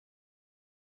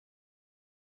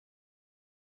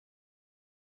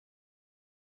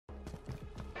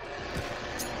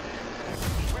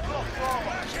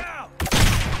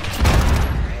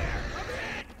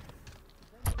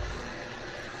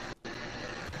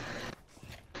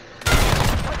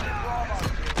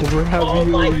We're having Oh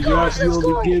my you gosh, let's to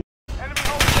go! get.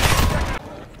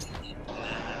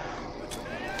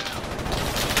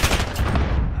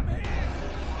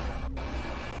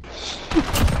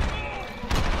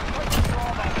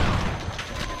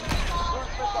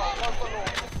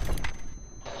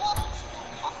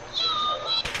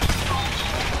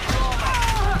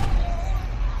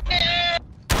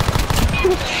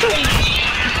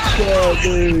 God,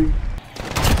 dang.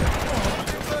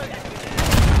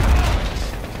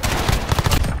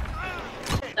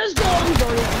 Let's go! I'm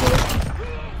going out here.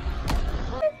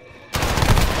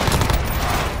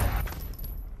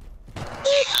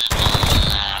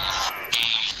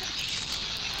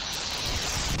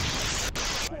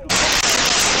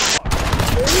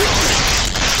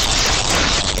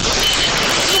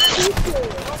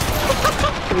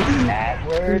 That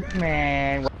works,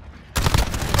 man.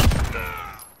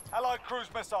 Allied cruise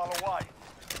missile away.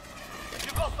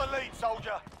 You've lost the lead,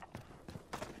 soldier.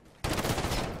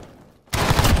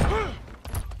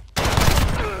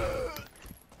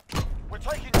 We're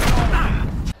taking Charlie.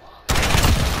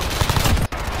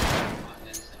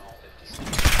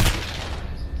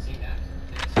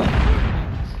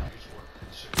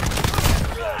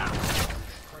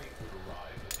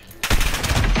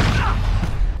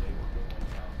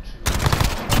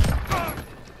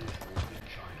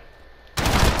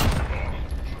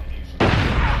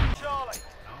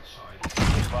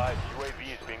 UAV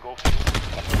is bingo.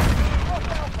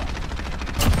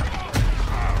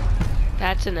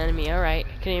 That's an enemy, alright.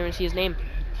 Couldn't even see his name.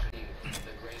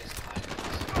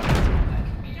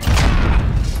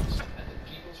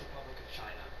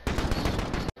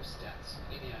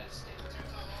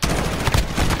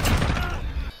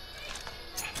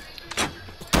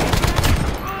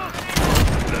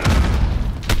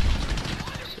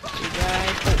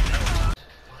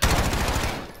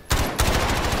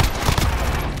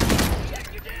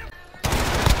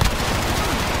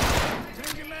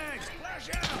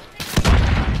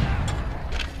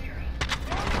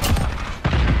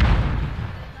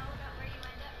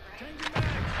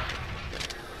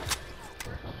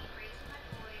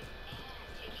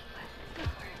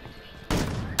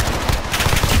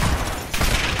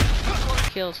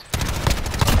 Kills.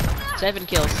 7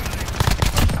 kills.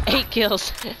 8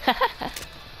 kills.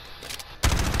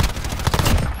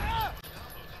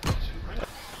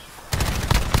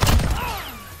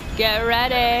 Get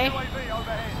ready.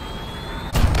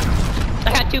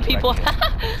 I got 2 people.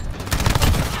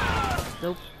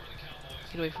 Nope.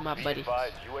 Get away from my buddy.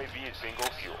 UAV is bingo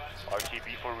fuel.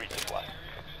 RTB for resupply.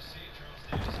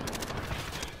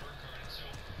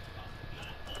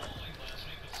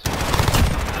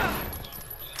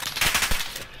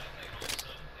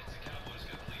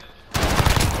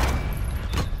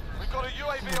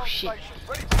 Oh shit.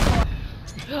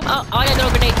 Oh, I got a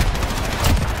grenade.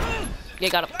 Yeah,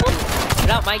 got him.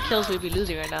 Without my kills, we'd be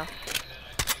losing right now.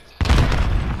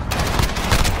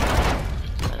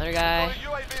 Another guy.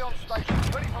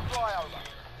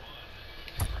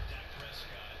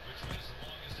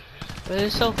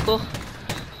 This is so cool.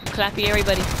 Clappy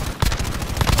everybody.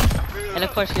 And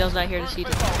of course, Field's not here to see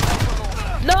this.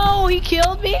 No, he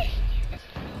killed me.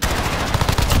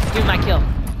 Here's my kill.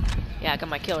 Yeah, I got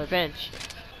my kill revenge.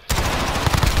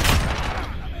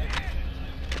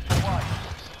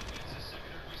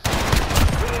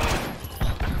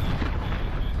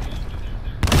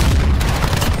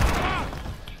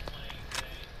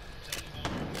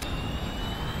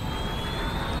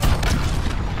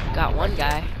 Got one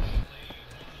guy.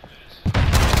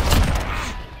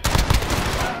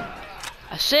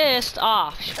 Assist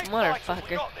off,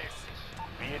 motherfucker.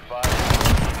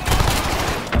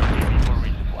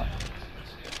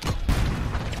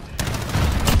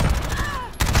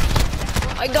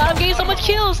 I got him getting so much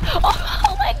kills.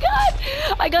 Oh my god!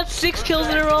 I got 6 kills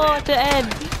in a row at the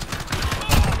end.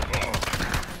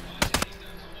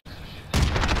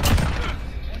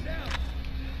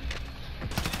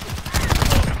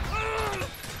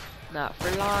 Not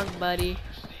for long, buddy.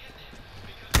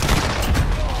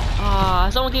 Aw,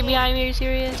 someone came behind me, are you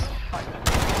serious?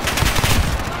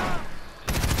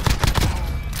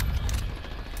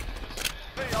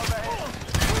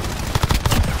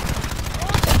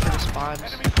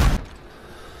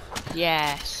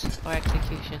 Yes, or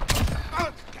execution.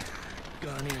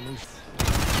 Gun here, loose.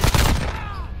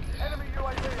 Enemy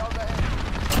UAV overhead.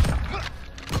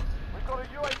 We've got a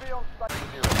UAV on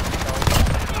station.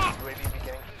 UAV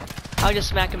beginning. I'll just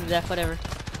smack him to death, whatever.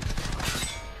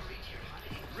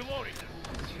 Reloading.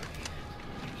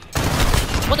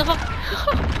 What the fuck?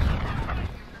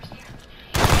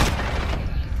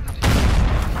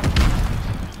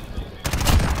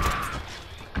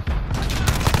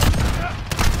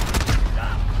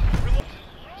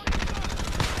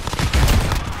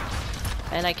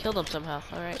 And I killed him somehow.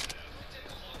 Alright.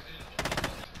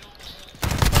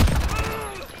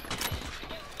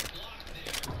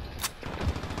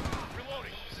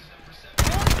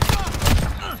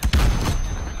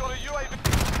 Got a UAV.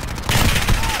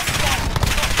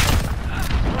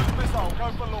 Cruise missile, go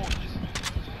for launch.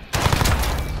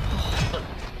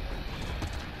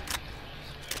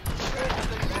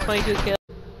 22 kills.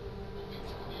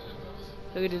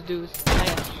 Look at this dude.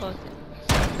 Man, fuck.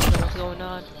 I don't know what's going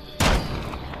on.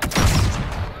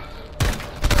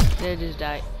 They just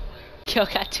died. Yo,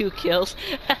 got 2 kills.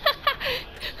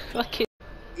 Fucking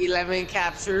 11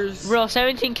 captures. bro,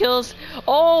 17 kills.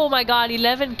 Oh my god,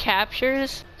 11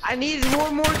 captures. I need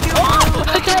one more kill. Oh,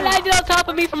 the guy landed on top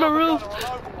of me from a roof.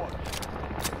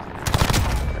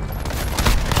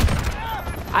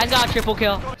 I got a triple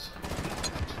kill.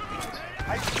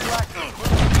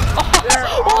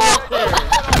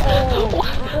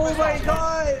 Oh my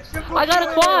god. I got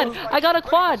a quad. I got a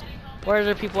quad. Where are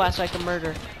there people at so I can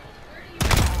murder?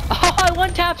 Oh, I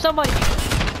one tap somebody.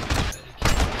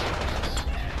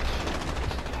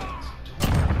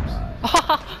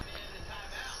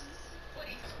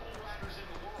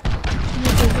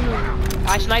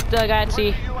 I sniped the guy at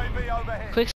sea.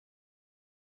 Quick